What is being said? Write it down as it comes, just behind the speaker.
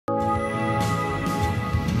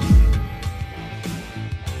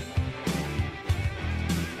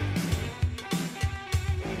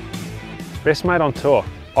Best mate on tour?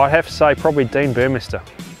 I'd have to say probably Dean Burmester.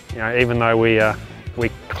 You know, even though we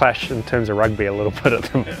clash in terms of rugby a little bit at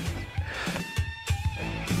them.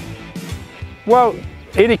 Well,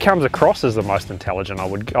 Eddie comes across as the most intelligent.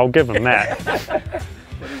 I'll give him that.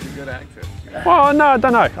 But he's a good actor. Well, no, I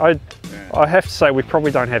don't know. I have to say we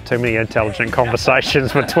probably don't have too many intelligent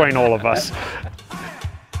conversations between all of us.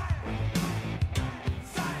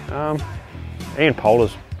 Ian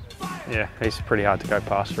Poulter's, yeah, he's pretty hard to go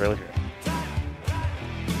past, really.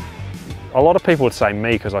 A lot of people would say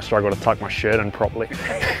me because I struggle to tuck my shirt in properly.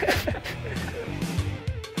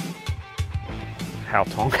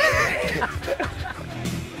 Haotong.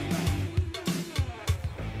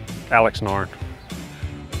 Alex Noren.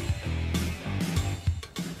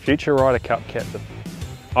 Future Ryder Cup captain.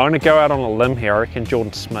 I'm going to go out on a limb here. I reckon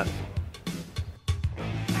Jordan Smith.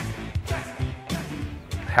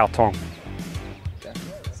 Haotong.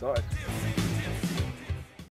 Sorry.